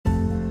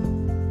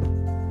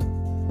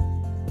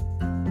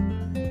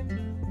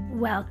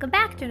Welcome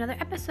back to another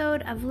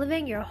episode of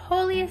Living Your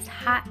Holiest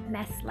Hot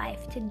Mess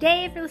Life.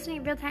 Today, if you're listening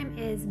in real time,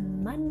 is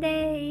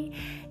Monday,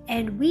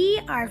 and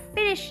we are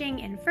finishing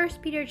in 1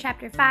 Peter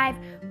chapter 5.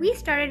 We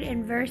started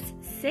in verse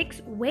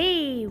 6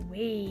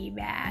 way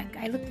back.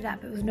 I looked it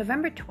up. It was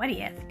November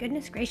 20th.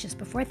 Goodness gracious,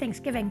 before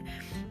Thanksgiving.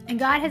 And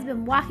God has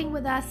been walking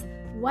with us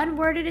one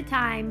word at a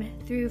time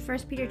through 1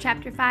 Peter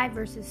chapter 5,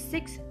 verses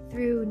 6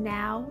 through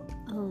now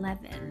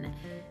 11.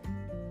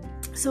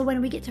 So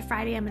when we get to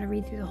Friday, I'm going to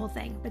read through the whole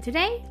thing. But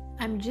today,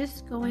 I'm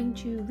just going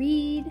to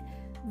read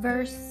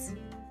verse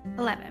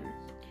 11.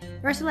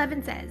 Verse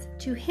 11 says,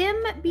 "To him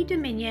be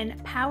dominion,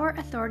 power,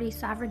 authority,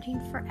 sovereignty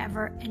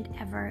forever and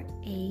ever.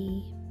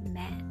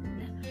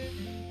 Amen."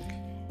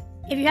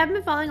 If you haven't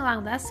been following along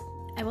with us,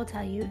 I will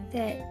tell you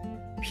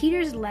that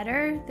Peter's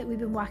letter that we've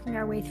been walking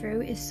our way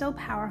through is so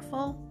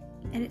powerful.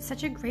 And it's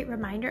such a great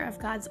reminder of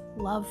God's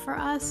love for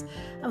us,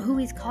 of who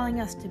he's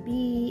calling us to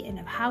be, and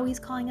of how he's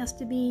calling us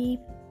to be.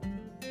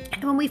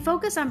 And when we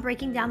focus on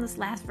breaking down this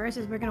last verse,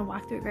 as we're going to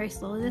walk through it very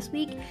slowly this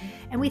week,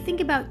 and we think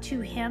about to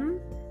him,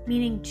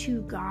 meaning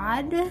to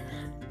God,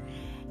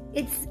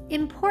 it's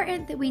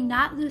important that we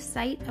not lose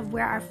sight of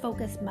where our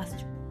focus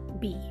must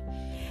be.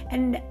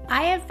 And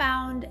I have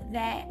found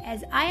that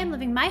as I am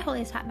living my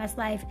holiest hot mess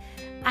life,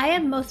 I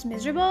am most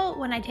miserable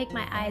when I take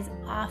my eyes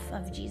off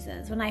of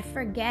Jesus, when I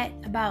forget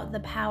about the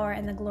power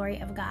and the glory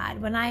of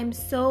God, when I'm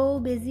so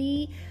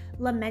busy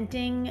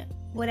lamenting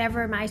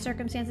whatever my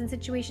circumstance and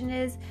situation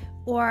is,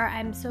 or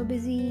I'm so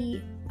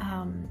busy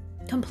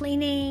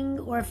complaining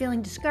or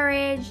feeling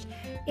discouraged.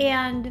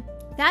 And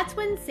that's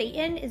when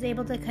Satan is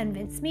able to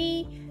convince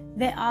me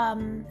that, I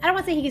don't want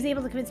to say he's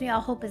able to convince me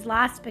all hope is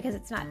lost, because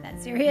it's not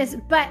that serious,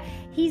 but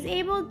he's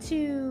able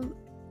to,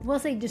 we'll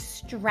say,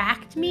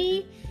 distract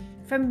me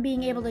from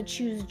being able to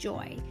choose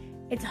joy.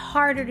 It's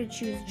harder to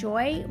choose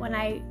joy when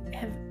I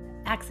have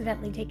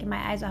accidentally taken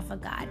my eyes off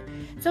of God.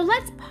 So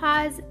let's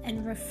pause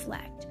and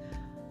reflect.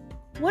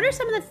 What are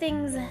some of the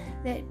things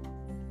that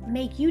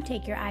make you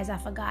take your eyes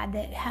off of God,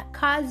 that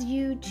cause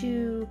you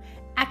to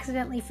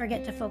accidentally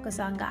forget to focus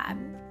on God?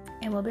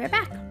 And we'll be right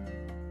back.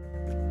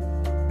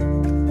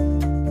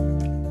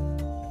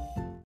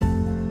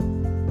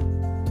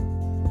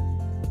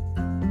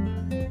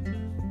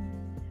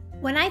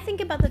 When I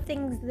think about the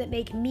things that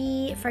make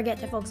me forget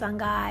to focus on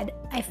God,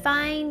 I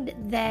find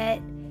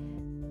that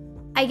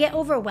I get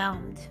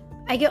overwhelmed.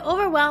 I get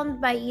overwhelmed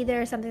by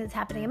either something that's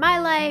happening in my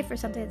life, or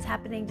something that's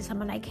happening to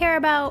someone I care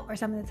about, or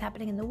something that's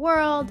happening in the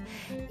world,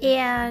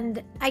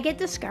 and I get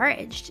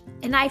discouraged,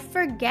 and I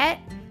forget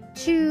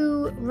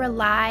to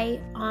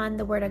rely on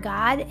the Word of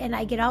God, and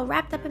I get all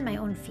wrapped up in my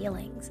own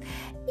feelings.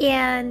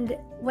 And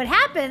what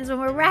happens when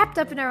we're wrapped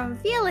up in our own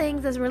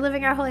feelings as we're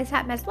living our holiest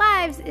hot mess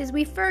lives is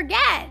we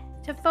forget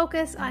to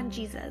focus on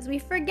Jesus. We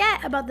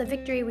forget about the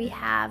victory we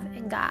have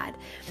in God.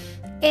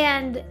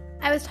 And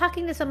I was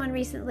talking to someone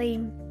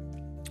recently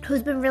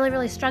who's been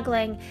really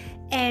struggling,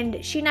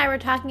 and she and I were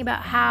talking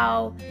about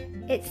how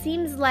it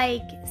seems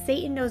like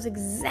Satan knows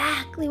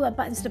exactly what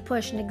buttons to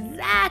push and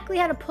exactly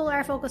how to pull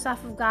our focus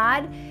off of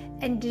God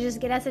and to just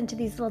get us into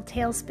these little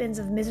tailspins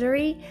of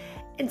misery.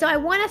 And so I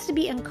want us to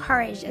be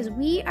encouraged as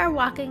we are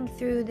walking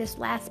through this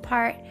last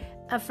part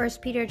of 1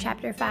 Peter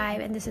chapter 5,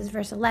 and this is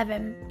verse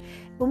 11.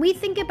 When we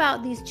think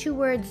about these two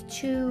words,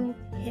 to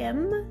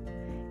him,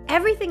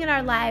 everything in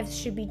our lives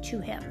should be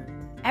to him.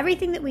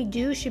 Everything that we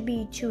do should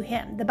be to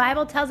him. The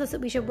Bible tells us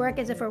that we should work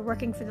as if we're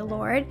working for the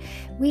Lord.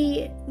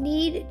 We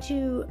need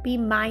to be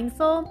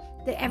mindful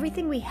that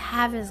everything we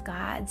have is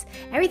God's.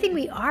 Everything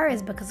we are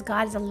is because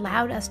God has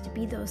allowed us to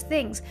be those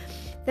things.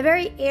 The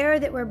very air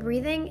that we're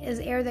breathing is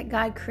air that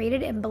God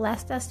created and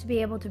blessed us to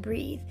be able to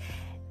breathe.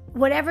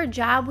 Whatever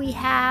job we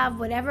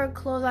have, whatever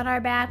clothes on our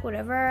back,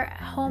 whatever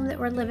home that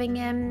we're living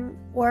in,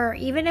 or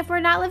even if we're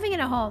not living in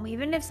a home,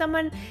 even if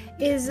someone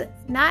is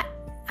not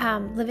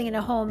living in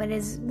a home and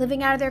is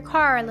living out of their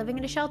car, living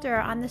in a shelter, or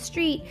on the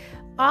street,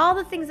 all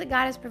the things that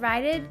God has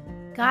provided,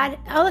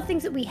 all the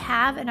things that we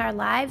have in our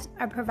lives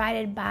are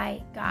provided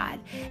by God.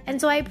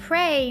 And so I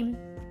pray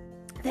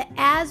that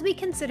as we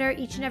consider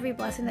each and every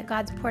blessing that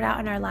God's poured out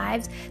in our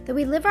lives, that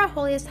we live our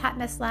holiest hot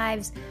mess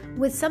lives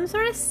with some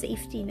sort of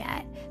safety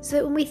net, so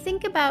that when we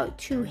think about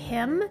to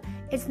him,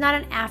 it's not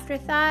an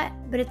afterthought,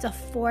 but it's a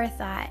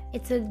forethought.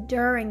 It's a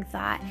during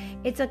thought.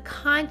 It's a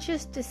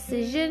conscious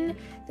decision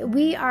that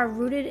we are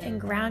rooted and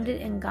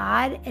grounded in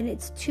God, and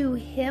it's to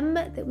him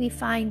that we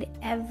find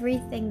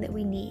everything that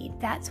we need.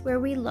 That's where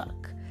we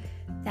look.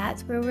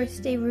 That's where we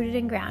stay rooted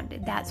and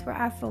grounded. That's where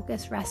our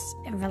focus rests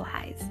and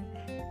relies.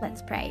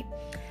 Let's pray.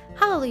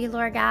 Hallelujah,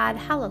 Lord God.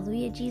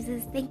 Hallelujah,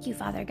 Jesus. Thank you,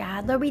 Father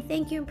God. Lord, we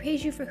thank you and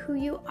praise you for who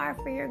you are,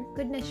 for your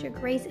goodness, your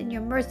grace, and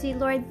your mercy.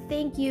 Lord,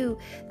 thank you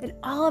that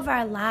all of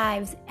our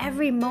lives,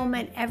 every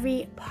moment,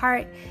 every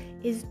part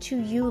is to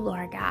you,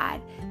 Lord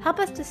God. Help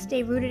us to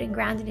stay rooted and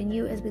grounded in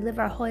you as we live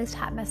our holiest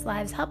hot mess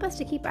lives. Help us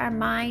to keep our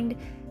mind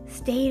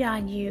stayed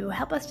on you.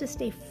 Help us to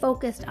stay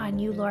focused on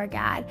you, Lord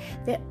God,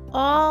 that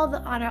all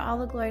the honor, all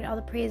the glory, and all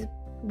the praise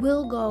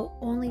will go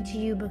only to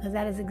you, because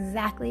that is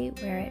exactly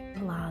where it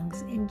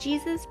belongs. In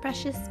Jesus'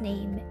 precious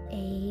name,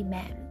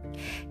 amen.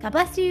 God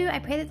bless you. I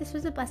pray that this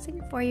was a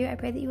blessing for you. I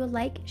pray that you will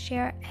like,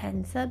 share,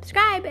 and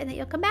subscribe, and that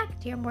you'll come back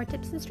to hear more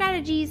tips and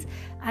strategies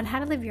on how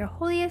to live your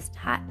holiest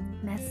hot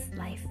mess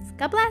life.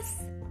 God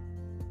bless.